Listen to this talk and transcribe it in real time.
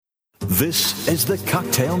This is the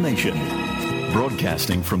Cocktail Nation,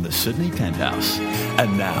 broadcasting from the Sydney Penthouse.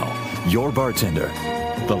 And now, your bartender,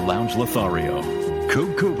 the Lounge Lothario,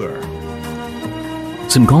 Coop Cooper.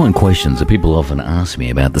 Some common questions that people often ask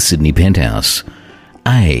me about the Sydney Penthouse.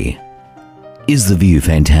 A, is the view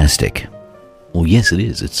fantastic? Well, yes, it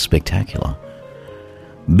is. It's spectacular.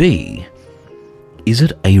 B, is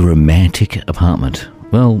it a romantic apartment?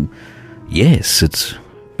 Well, yes, it's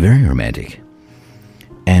very romantic.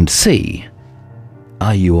 And C,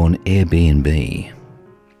 are you on Airbnb?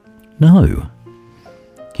 No.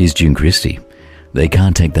 Here's June Christie. They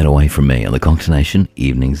can't take that away from me on the Cocktail Nation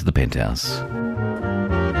Evenings at the Penthouse.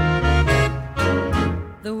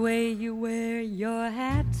 The way you wear your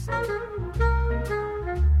hat,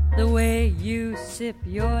 the way you sip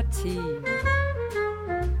your tea,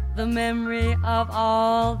 the memory of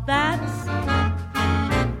all that.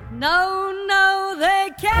 No,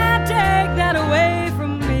 they can't take that away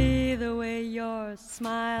from me. The way your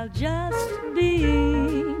smile just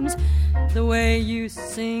beams, the way you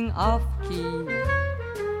sing off-key,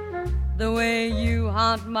 the way you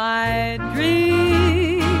haunt my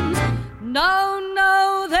dreams.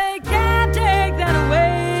 No, they can't take that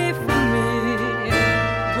away from me.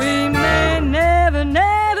 We may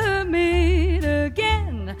never meet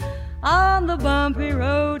again on the bumpy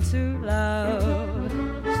road to love.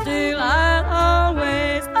 Still I'll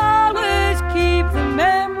always keep the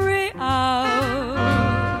memory of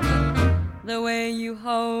the way you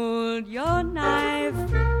hold your knife,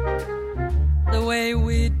 the way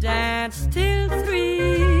we danced till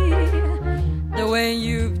 3, the way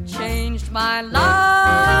you've changed my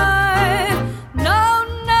life. No,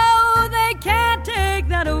 they can't take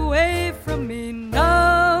that away from me.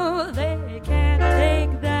 No, they can't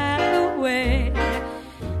take that away.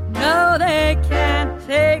 No, they can't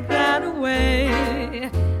take that away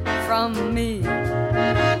from me.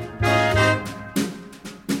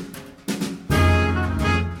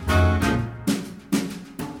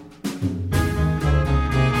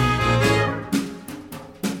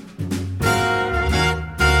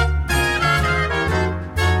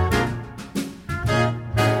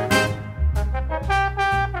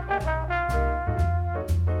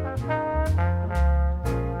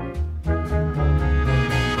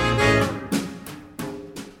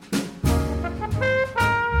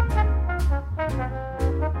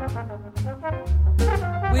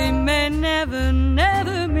 We may never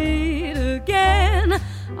meet again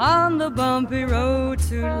on the bumpy road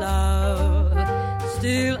to love.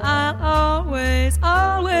 Still I'll always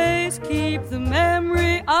keep the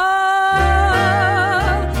memory of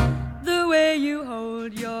the way you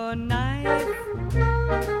hold your knife,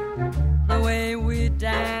 the way we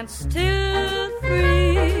danced till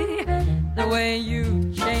 3, the way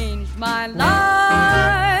you changed my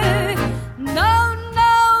life. No,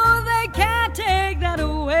 they can't take that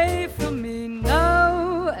away from me.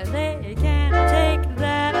 No, they can't take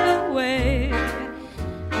that away.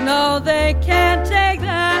 No, they can't take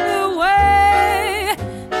that away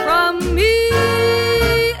from me,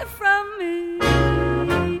 from me.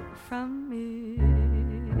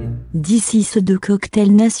 D'ici ceux de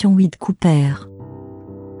Cocktail Nation with Cooper.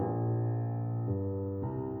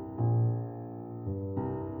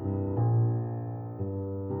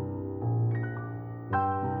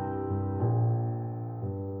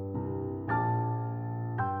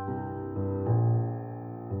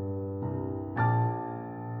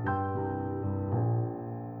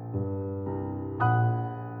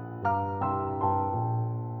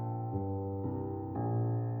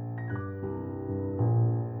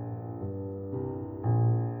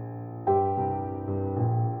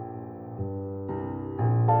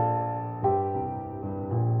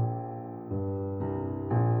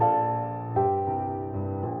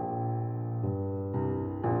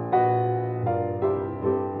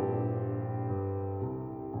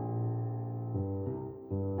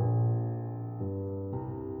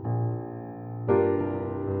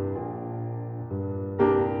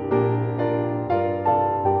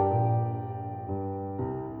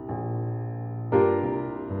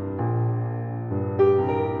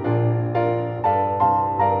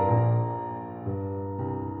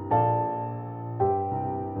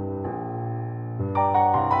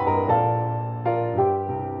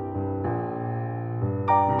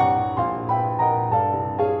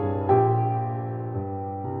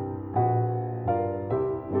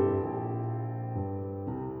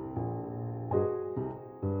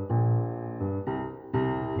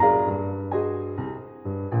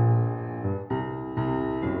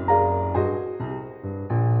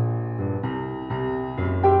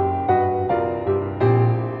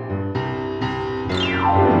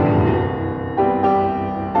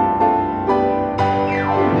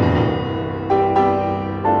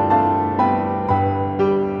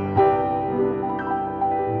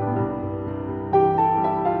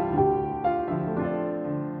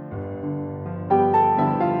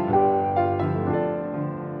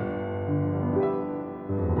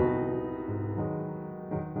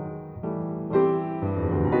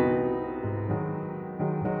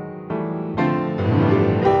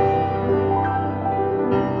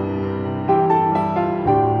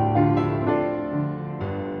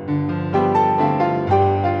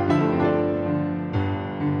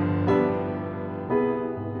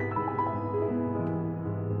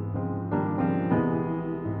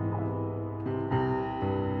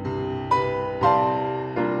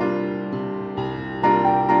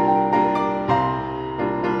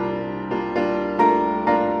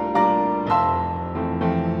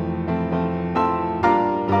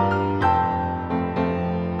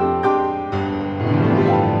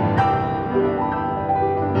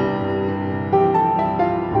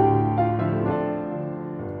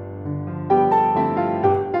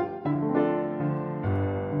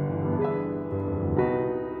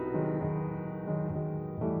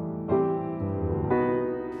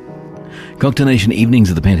 Cocktail Nation Evenings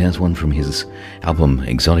at the Penthouse, one from his album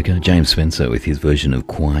Exotica. James Spencer with his version of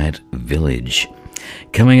Quiet Village.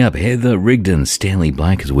 Coming up, Heather Rigdon, Stanley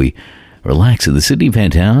Black, as we relax at the Sydney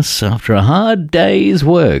Penthouse after a hard day's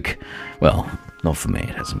work. Well, not for me,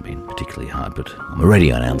 it hasn't been particularly hard, but I'm a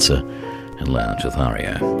radio announcer at Lounge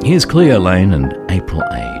Lothario. Here's Cleo Lane and April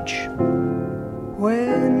Age.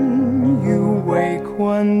 When you wake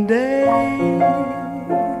one day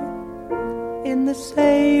in the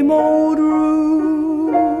same old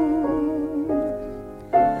room,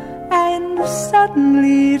 and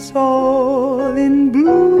suddenly it's all in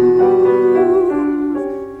bloom,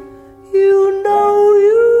 you know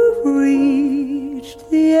you've reached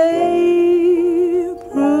the April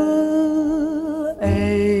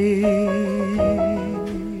age.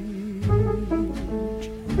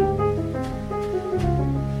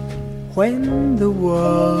 When the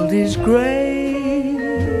world is grey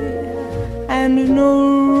and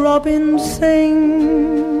no robin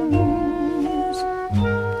sings,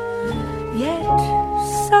 yet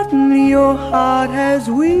suddenly your heart has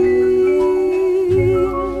wings,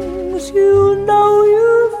 you know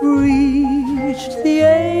you've reached the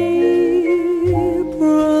April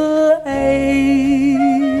age.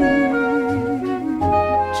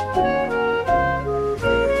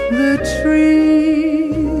 The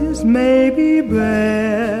trees may be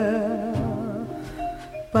bare,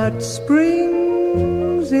 but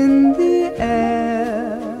spring's in the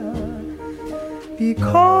air,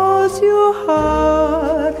 because your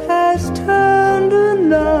heart has turned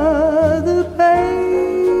another page.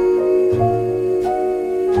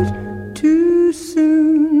 Too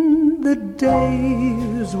soon the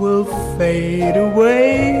days will fade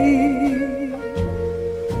away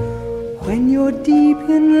when you're deep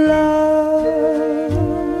in love.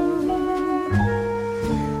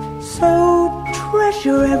 So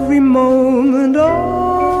treasure every moment of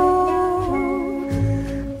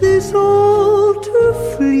this all too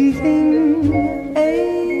fleeting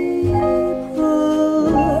April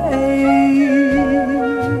age.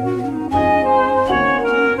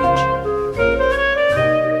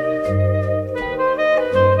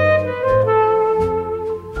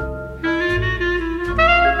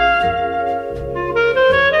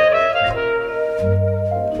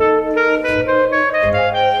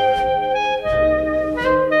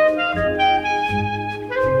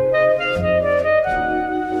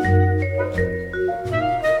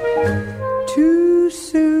 Too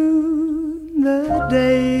soon the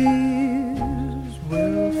days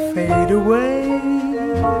will fade away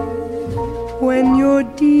when you're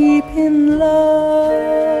deep in love.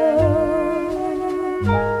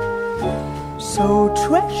 So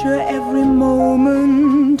treasure every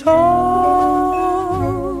moment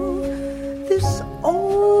of this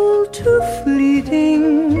all too fleeting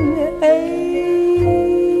April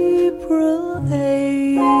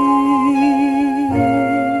age.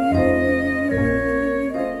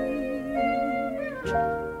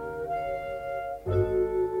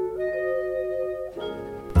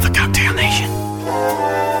 The Cocktail Nation.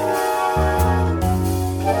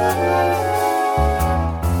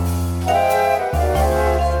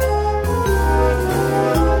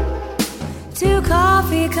 Two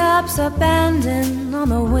coffee cups abandoned on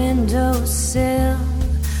the windowsill,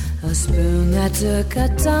 a spoon that took a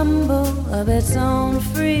tumble of its own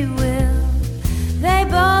free will. They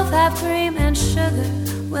both have cream and sugar,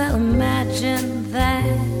 well imagine that.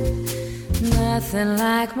 Nothing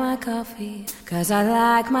like my coffee, 'cause I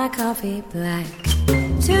like my coffee black.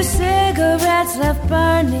 Two cigarettes left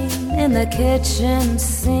burning in the kitchen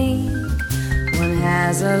sink. One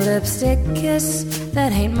has a lipstick kiss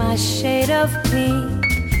that ain't my shade of pink.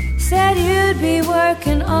 Said you'd be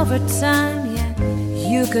working overtime, yeah,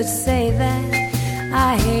 you could say that.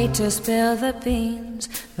 I hate to spill the beans,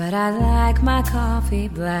 but I like my coffee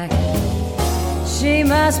black. She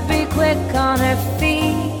must be quick on her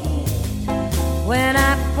feet. When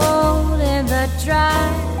I pulled in the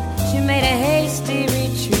drive, she made a hasty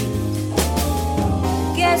retreat.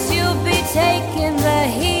 Guess you'll be taking the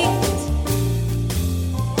heat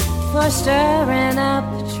for stirring up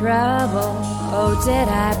trouble. Oh, did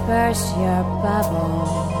I burst your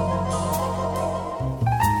bubble?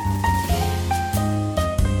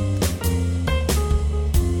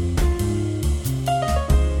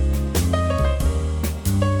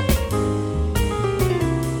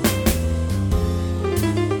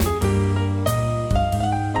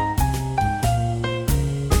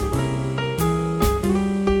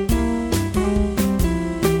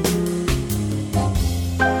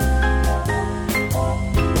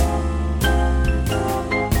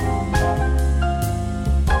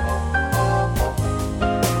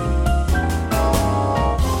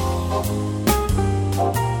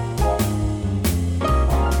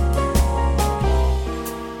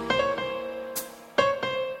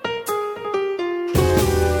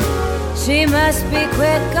 must be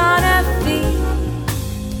quick on her feet.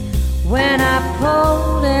 When I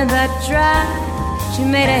pulled in the drive, she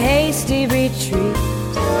made a hasty retreat.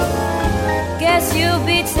 Guess you'll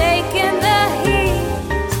be taking the heat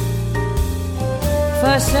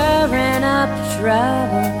for stirring up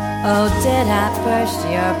trouble. Oh, did I burst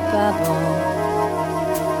your bubble?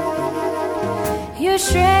 You're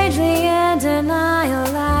strangely in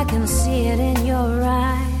denial, I can see it in your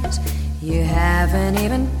eyes. You haven't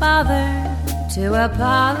even bothered to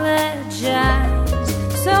apologize.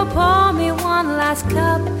 So pour me one last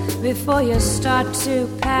cup before you start to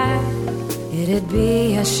pack. It'd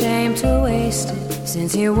be a shame to waste it,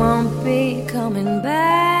 since you won't be coming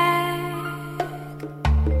back.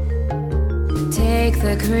 Take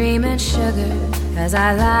the cream and sugar, as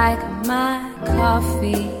I like my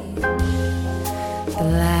coffee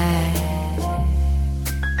black.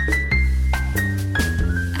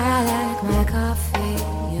 I like my coffee,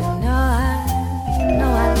 you know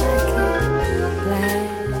I like it black.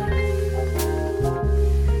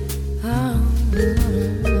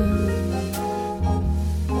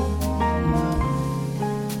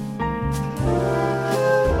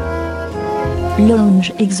 Lounge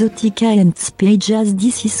Exotica and Spey Jazz.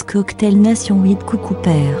 This is Cocktail Nation with Coucou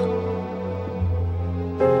Père.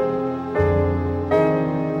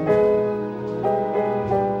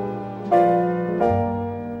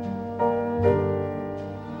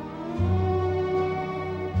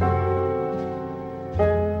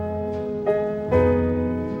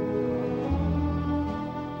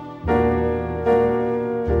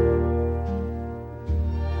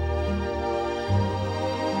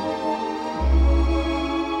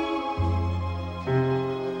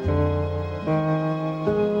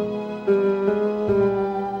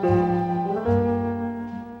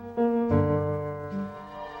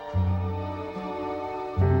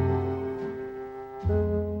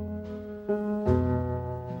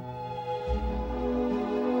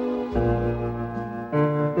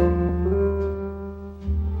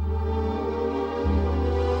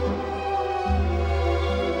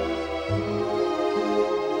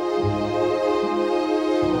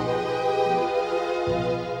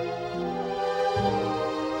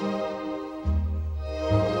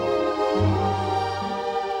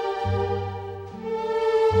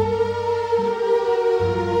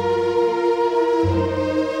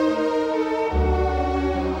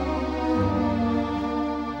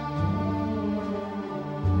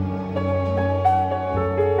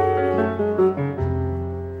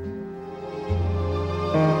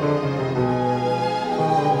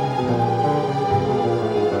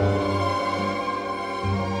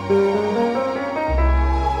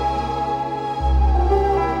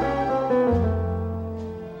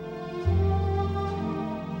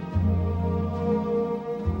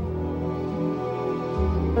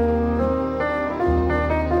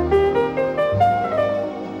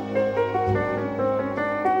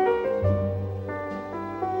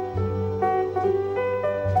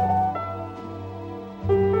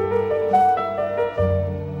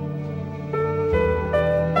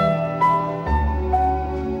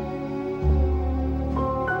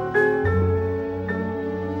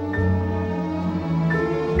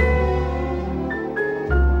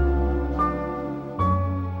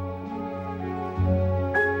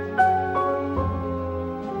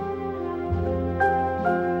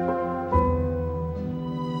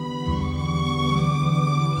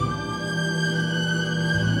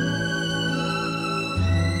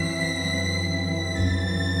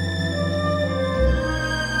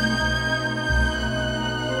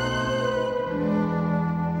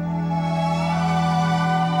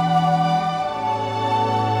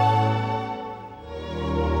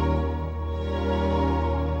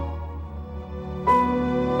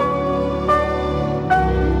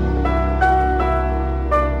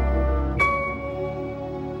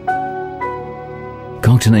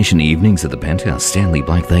 Cocktail evenings at the Penthouse. Stanley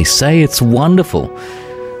Blake, they say it's wonderful.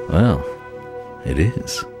 Well, it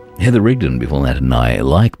is. Heather Rigdon before that, and I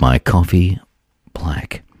like my coffee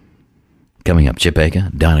black. Coming up, Chip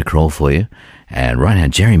Baker, Dinah Kroll for you, and right now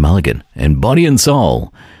Jerry Mulligan and Body and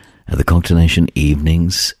Soul at the Cocktail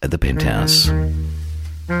evenings at the Penthouse.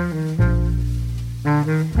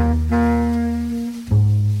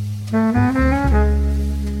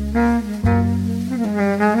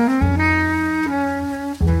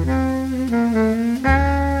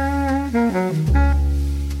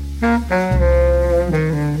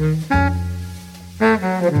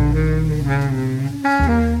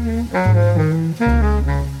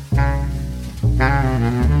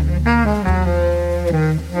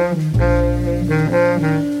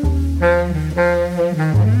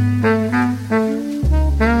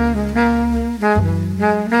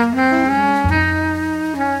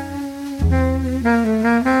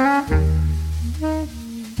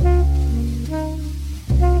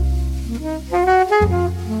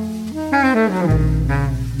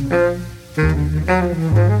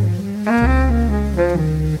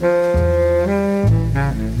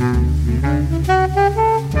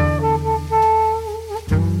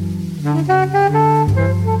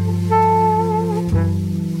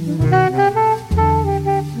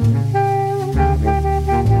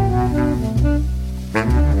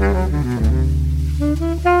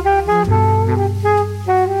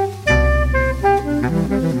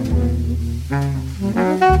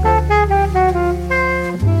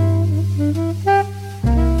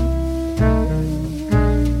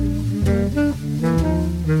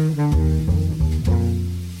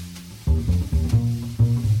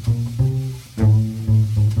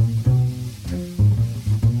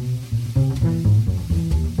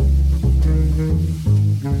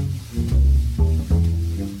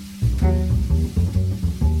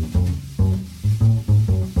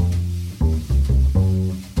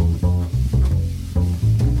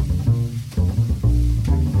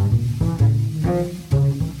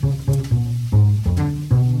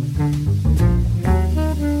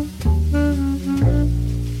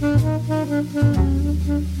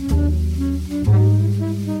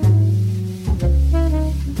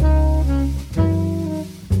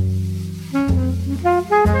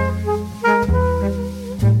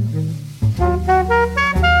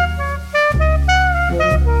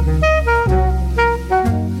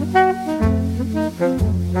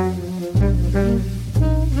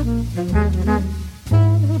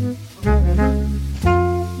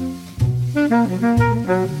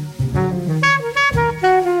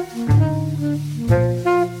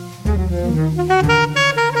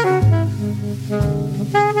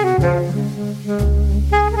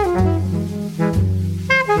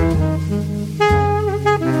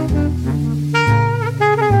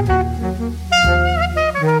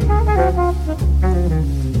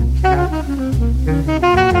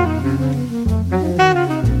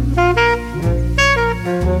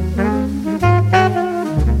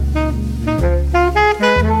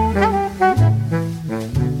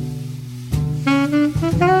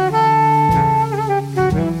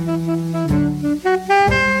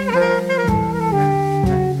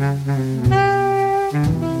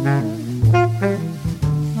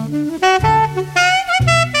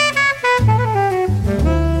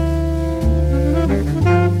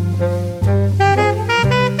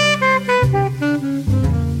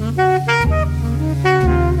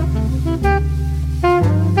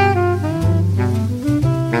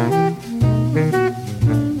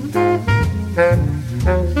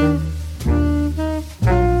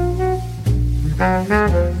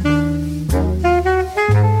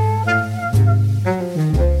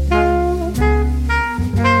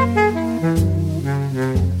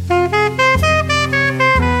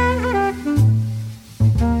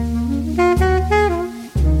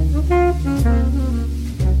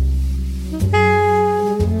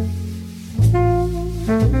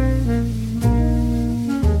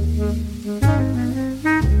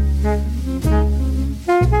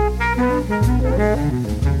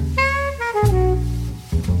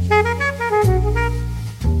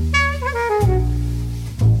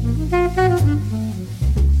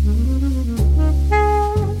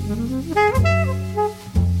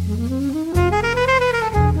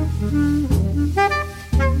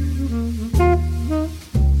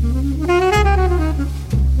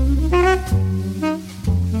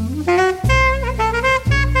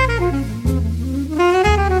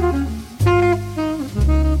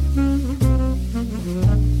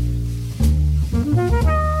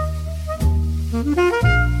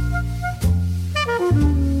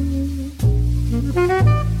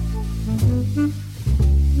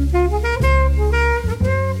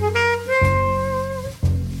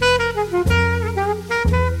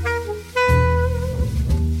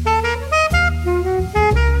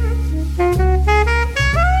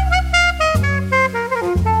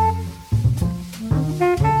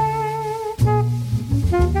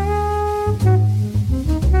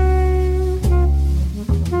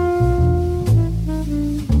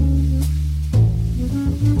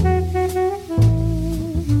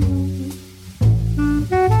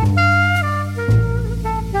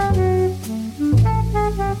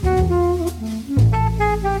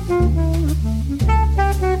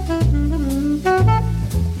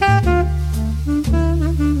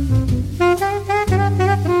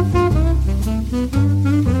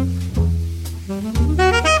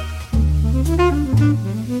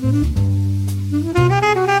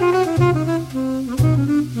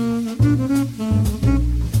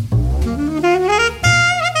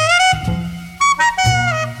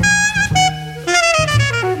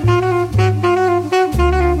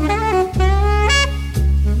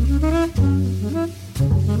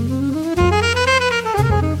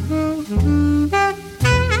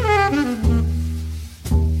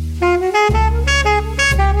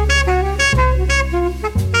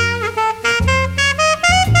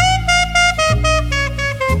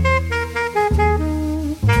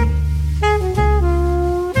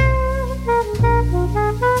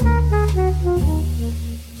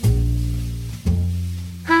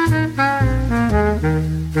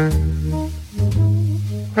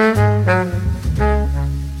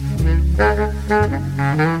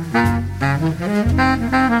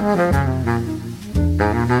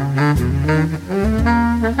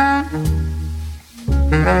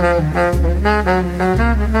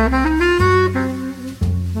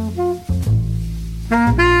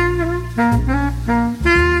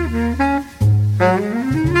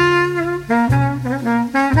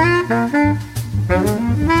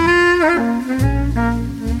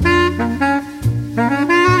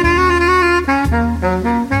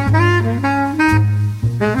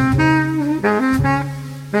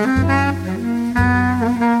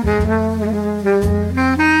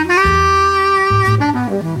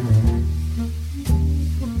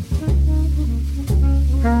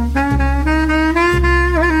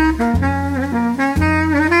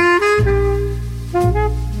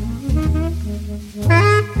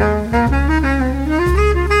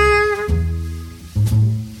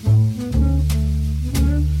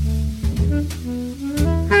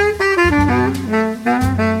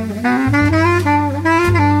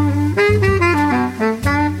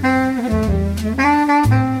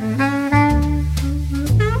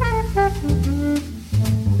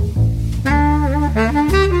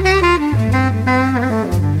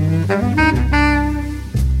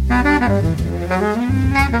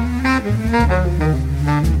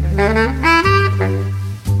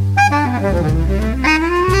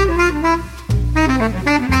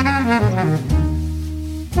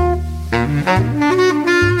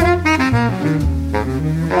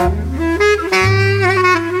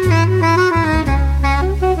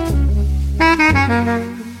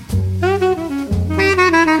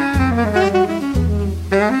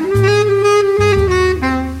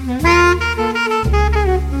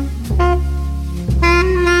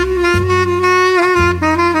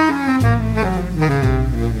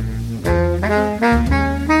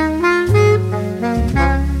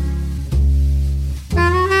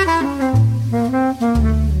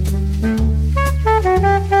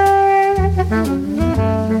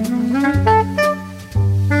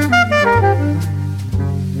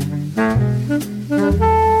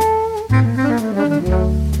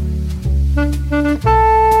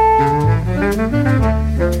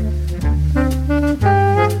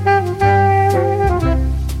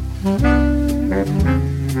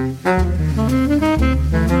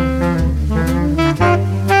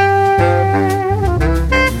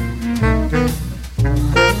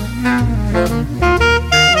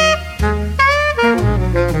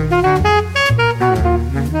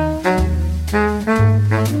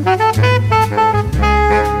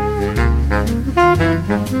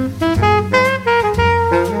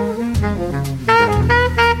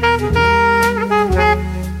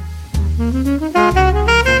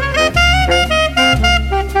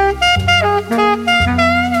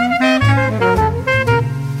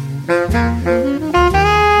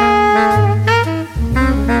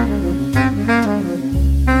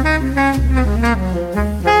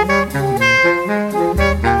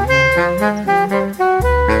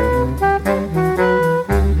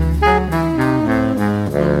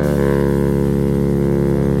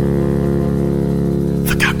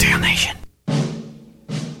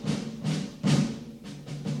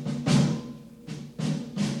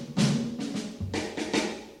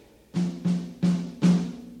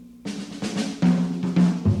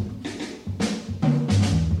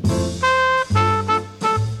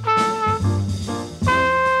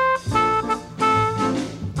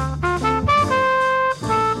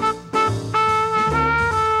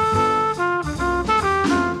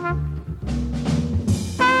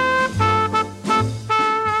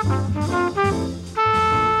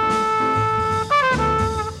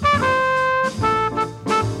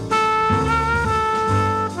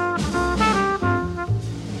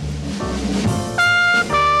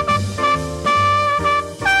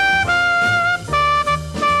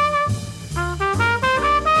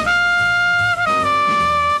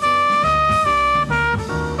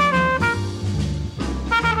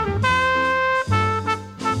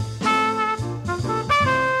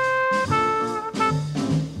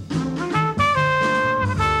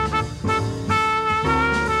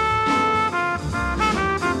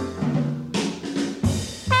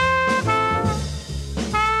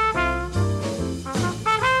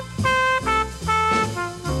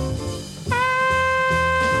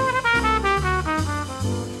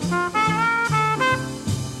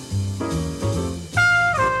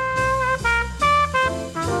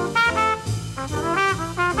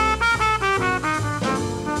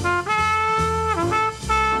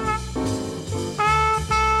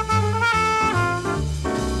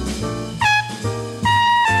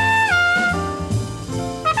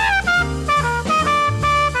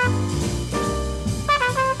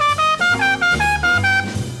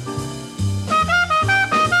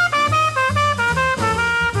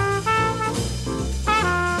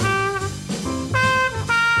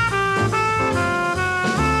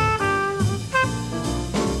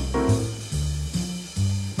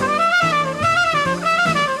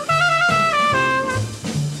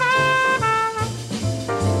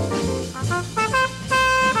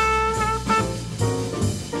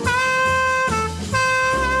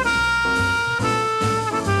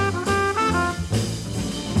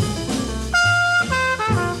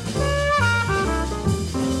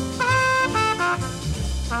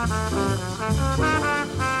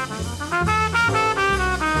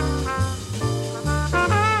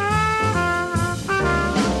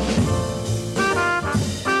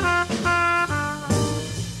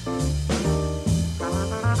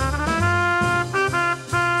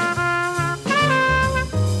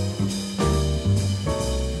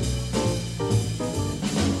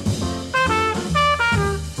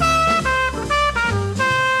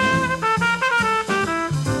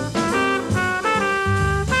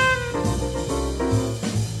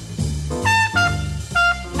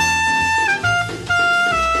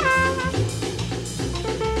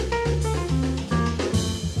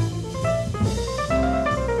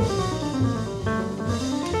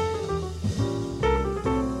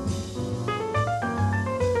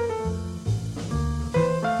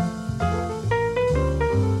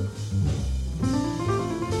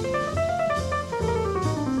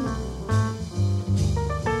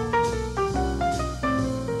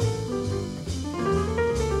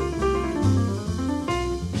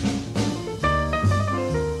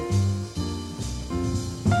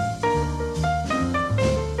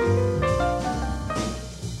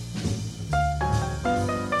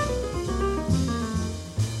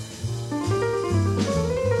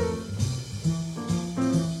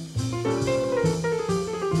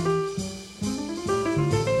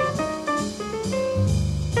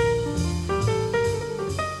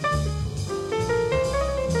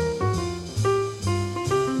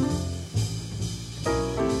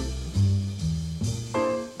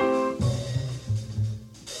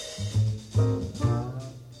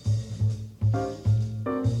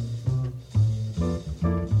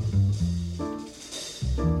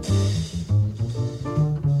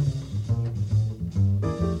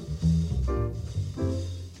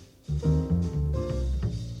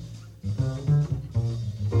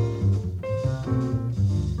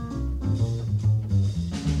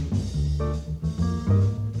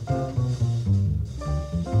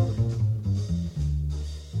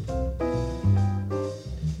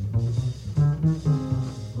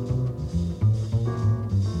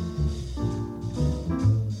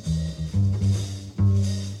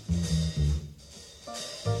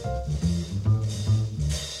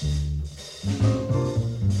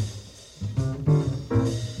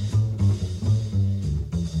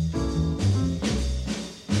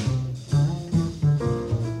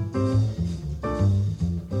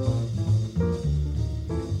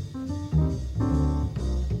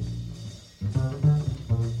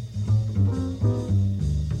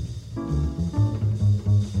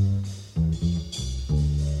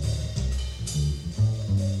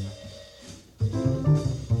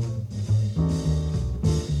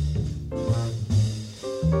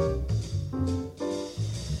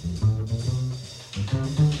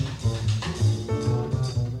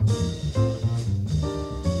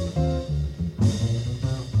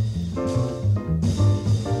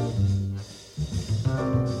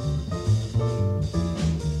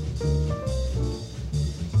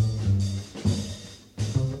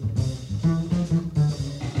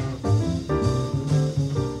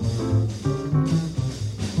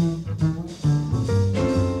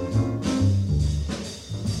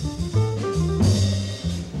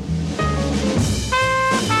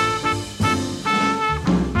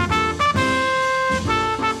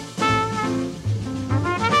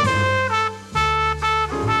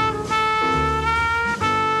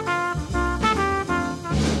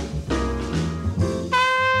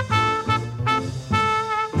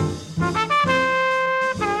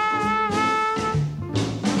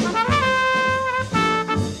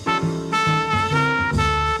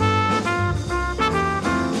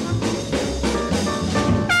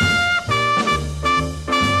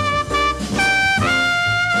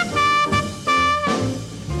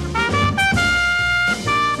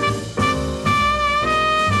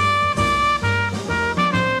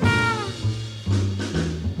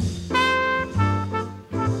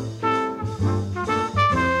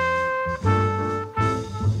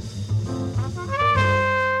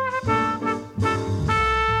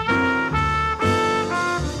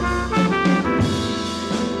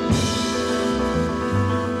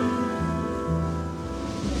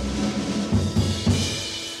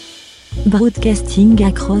 Broadcasting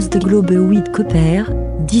across the globe with Cooper,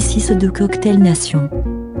 this is the Cocktail Nation.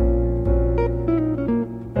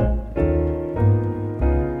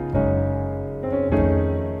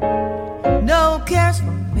 No cares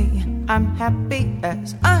for me, I'm happy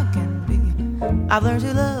as I can be. I've learned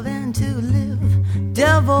to love and to live,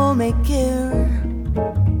 devil may care.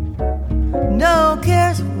 No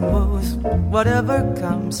cares or woes, whatever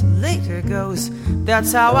comes later goes.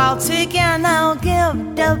 That's how I'll take and I'll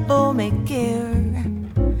give, devil may care.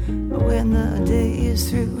 But when the day is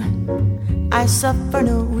through, I suffer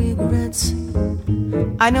no regrets.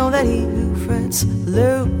 I know that he who frets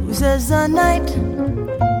loses the night.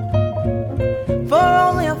 For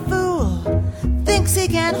only a fool thinks he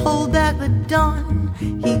can't hold back the dawn.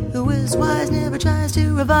 He who is wise never tries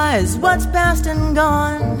to revise what's past and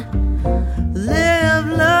gone. Live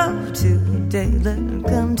love today, let it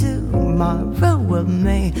come tomorrow of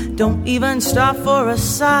May. Don't even stop for a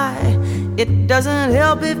sigh, it doesn't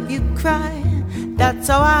help if you cry. That's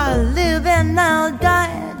how I live and I'll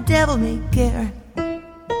die, devil may care.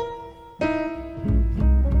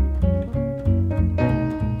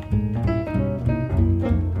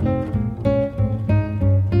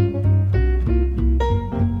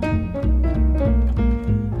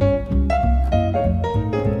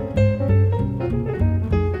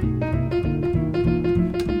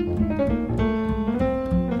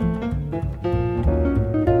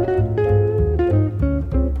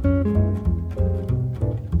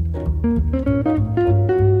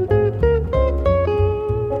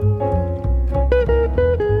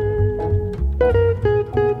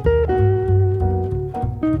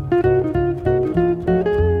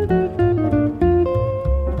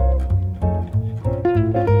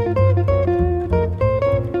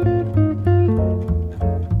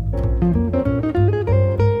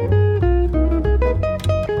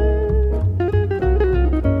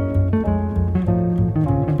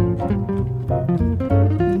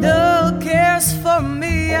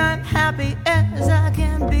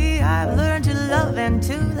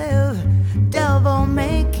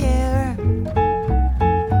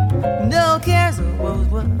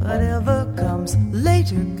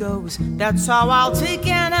 That's how I'll take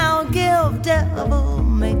and I'll give, devil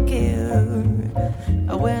may care.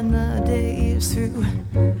 When the day is through,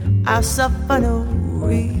 I suffer no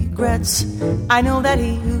regrets. I know that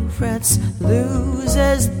he who frets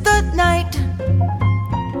loses the night.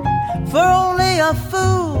 For only a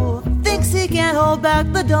fool thinks he can't hold back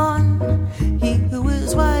the dawn. He who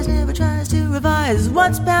is wise never tries to revise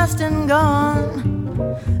what's past and gone.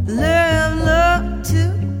 Live love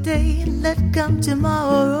today, let come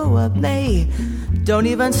tomorrow of May. Don't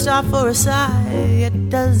even stop for a sigh, it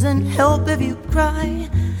doesn't help if you cry.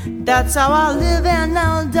 That's how I'll live and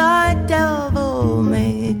I'll die, devil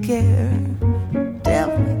may care.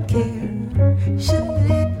 Devil may care,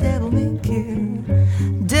 surely devil may care.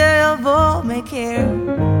 Devil may care.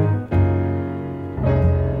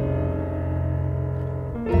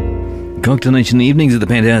 Cocktail Nation evenings at the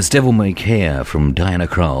Penthouse. Devil May Care from Diana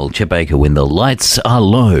Krall. Chet Baker. When the lights are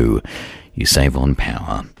low, you save on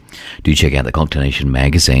power. Do check out the Cocktail Nation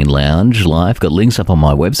magazine Lounge Live. Got links up on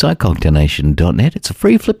my website, cocktailnation.net. It's a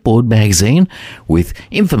free flipboard magazine with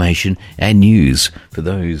information and news for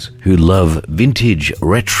those who love vintage,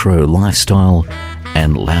 retro lifestyle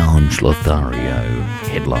and lounge Lothario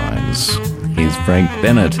headlines. Here's Frank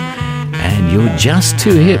Bennett, and You're Just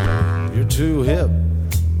Too Hip. You're too hip,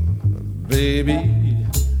 baby.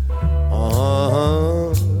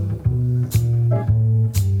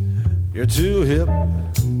 You're too hip,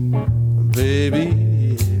 baby.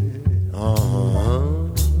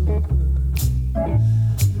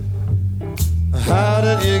 How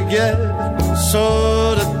did you get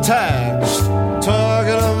so detached?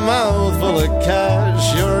 Talking a mouthful of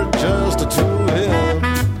cash. You're just too hip,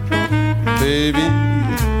 baby.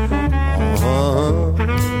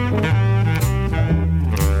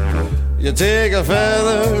 You take a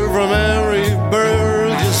feather from every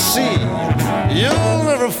bird you see. You'll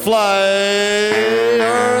never fly.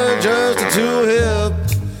 You're just too hip,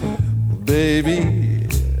 baby.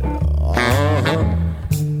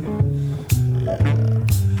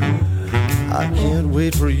 I can't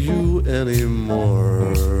wait for you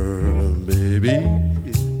anymore, baby.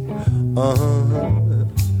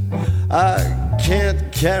 I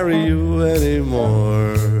can't carry you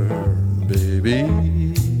anymore, baby.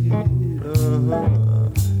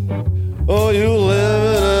 Oh, you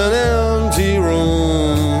live in an empty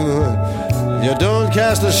room. You don't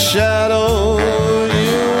cast a shadow.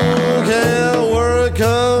 You can't work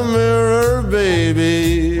a mirror,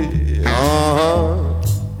 baby.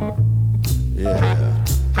 Yeah.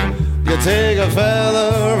 You take a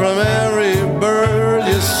feather from every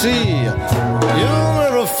see. You'll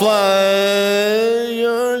never fly,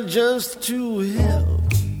 you're just too hell.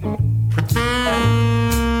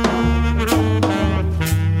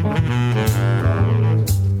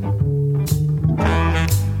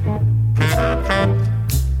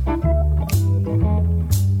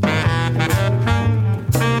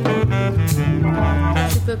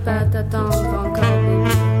 Je peux pas t'attendre encore,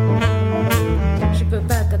 bébé. Je peux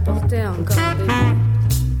pas t'apporter encore, bébé.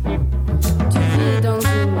 Tu vis dans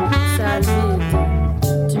une salle vide.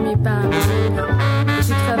 Tu mets pas un mur et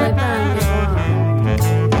tu travailles pas un miroir.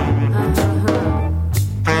 Ah, ah, ah.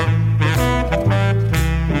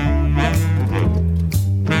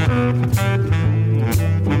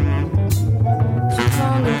 Tu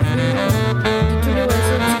prends le plus de tous les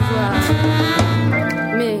oiseaux que tu vois,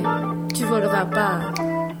 mais tu voleras pas.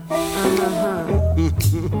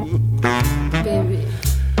 Baby.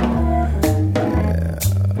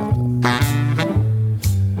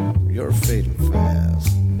 You're fading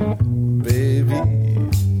fast, baby.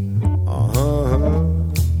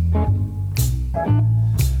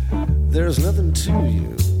 There's nothing to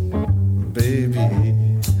you, baby.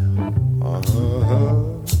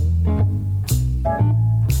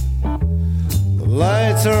 The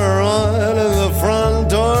lights are on and the front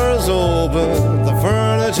door's open. The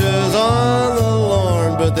furniture's on the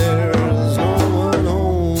lawn, but there's no one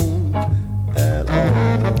home at all.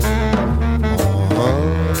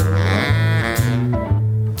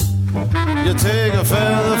 You take a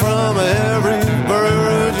feather from every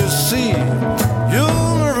bird you see,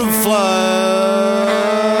 you'll never fly.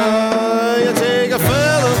 You take a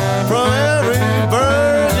feather from every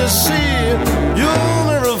bird you see, you'll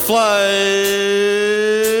never fly.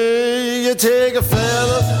 You take a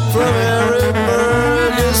feather from every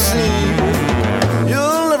bird you see,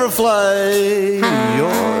 you'll never fly.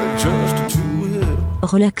 You're just too ill.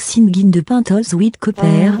 Relaxing Gin de Penthouse with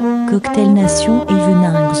Copper, Cocktail Nation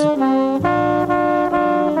Evenings.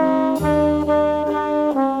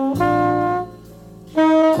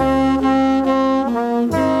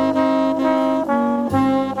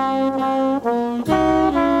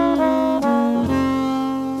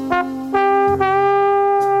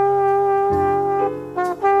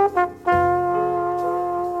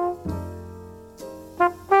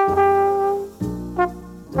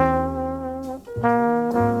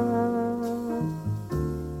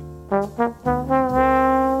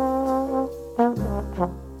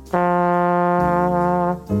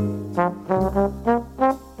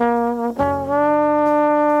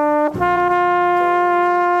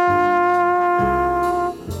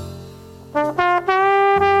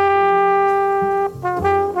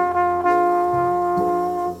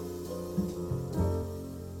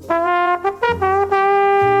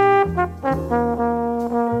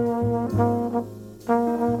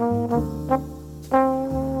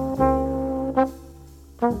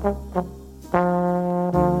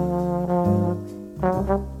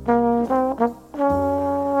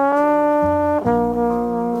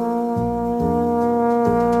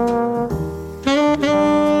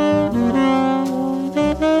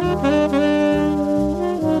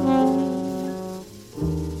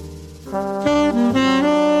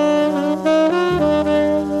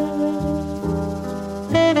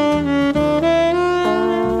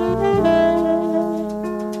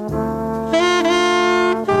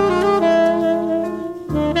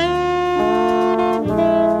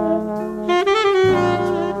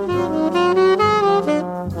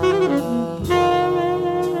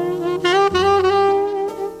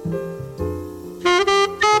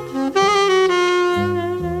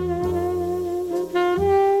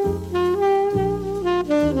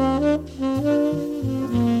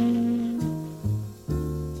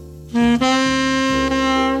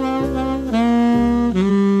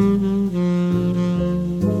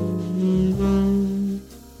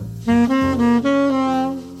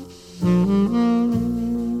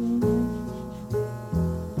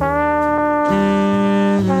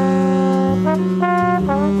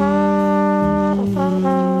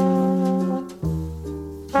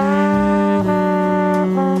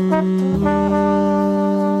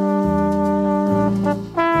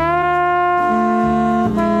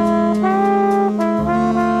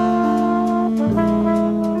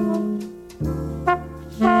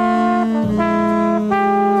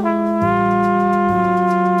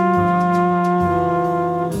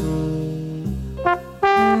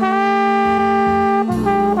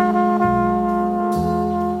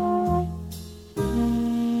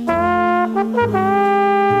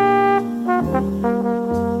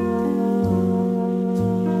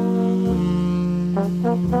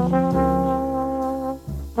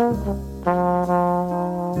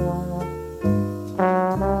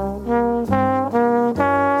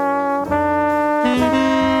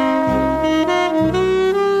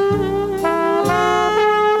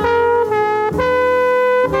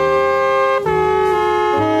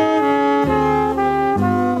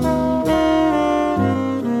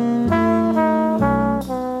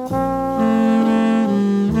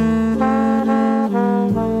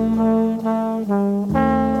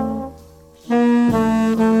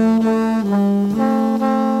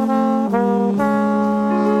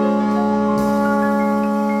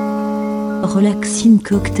 relaxing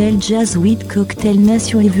cocktail jazz with cocktail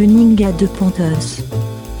nation evening at the Penthouse.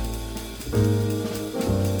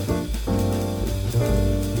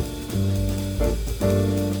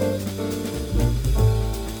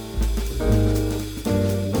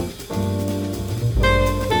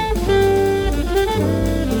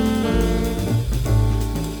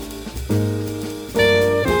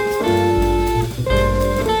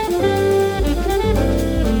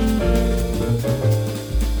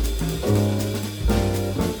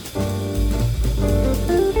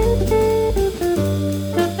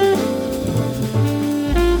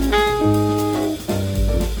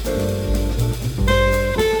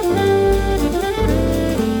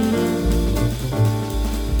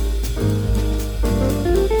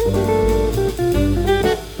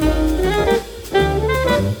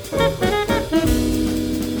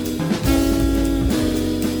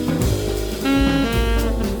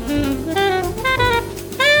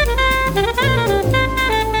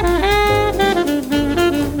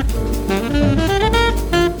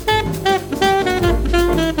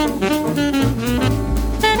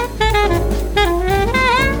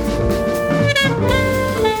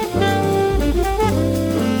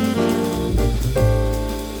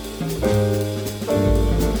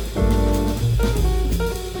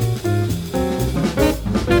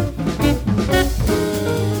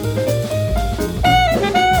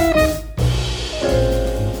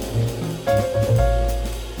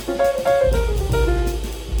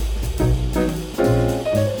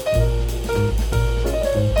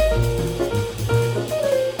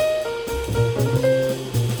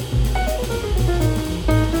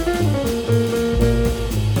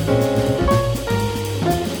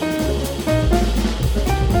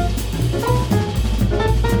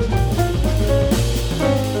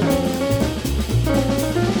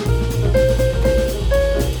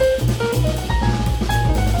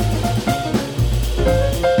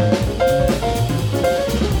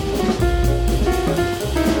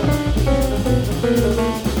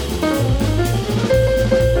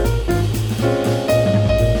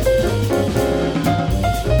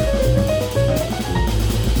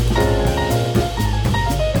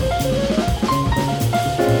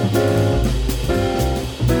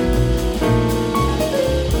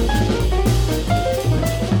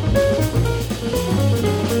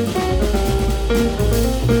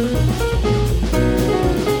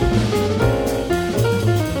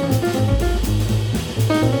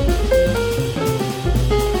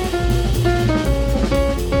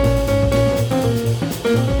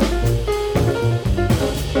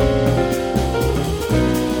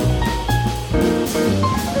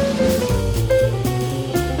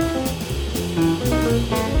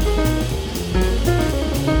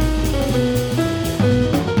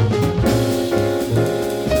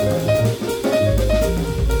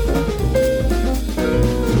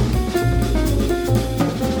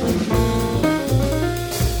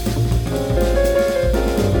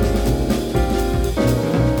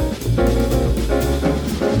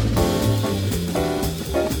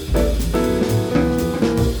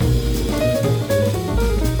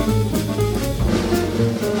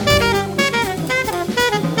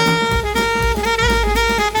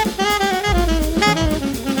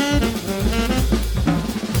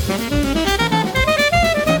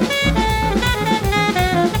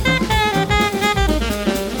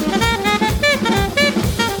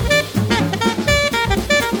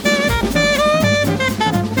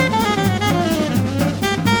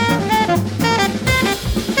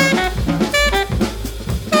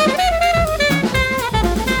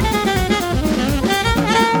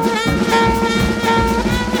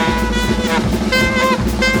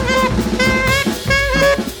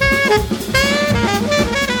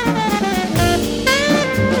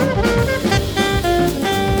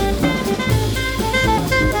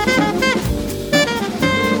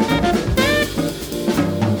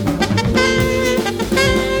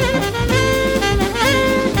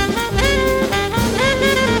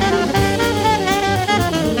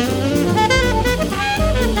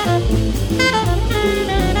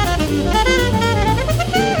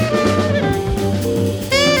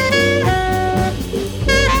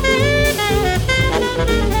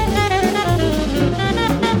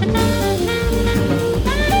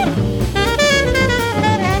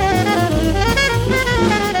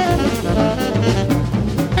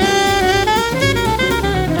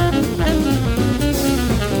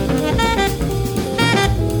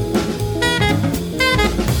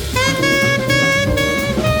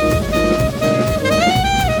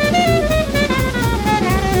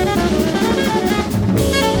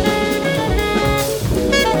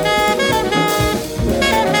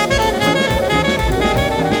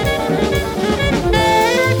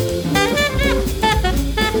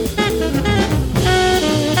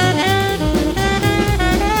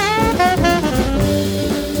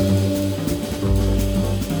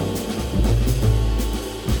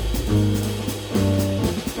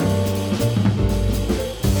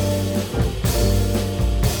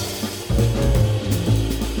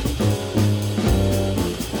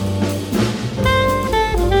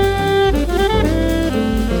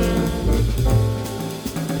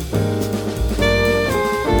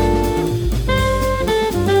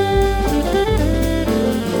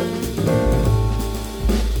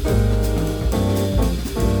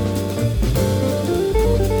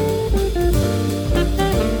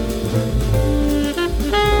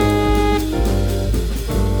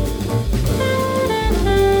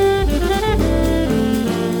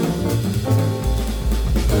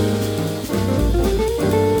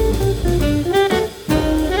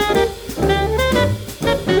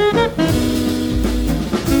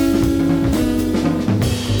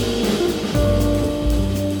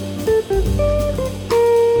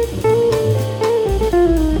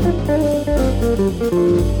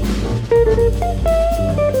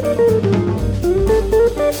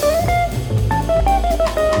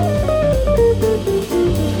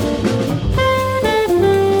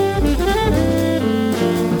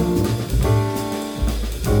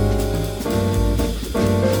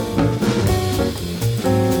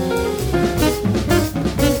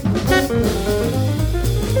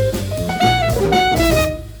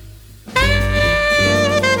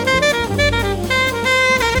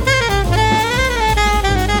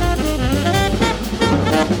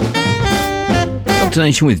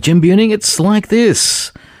 Nation with Jim Buning, it's like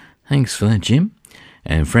this. Thanks for that, Jim.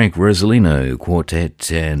 And Frank Rosalino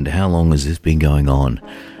Quartet, and how long has this been going on?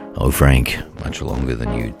 Oh, Frank, much longer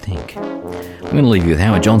than you'd think. I'm going to leave you with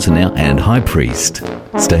Howard Johnson now and High Priest.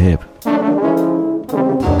 Stay hip.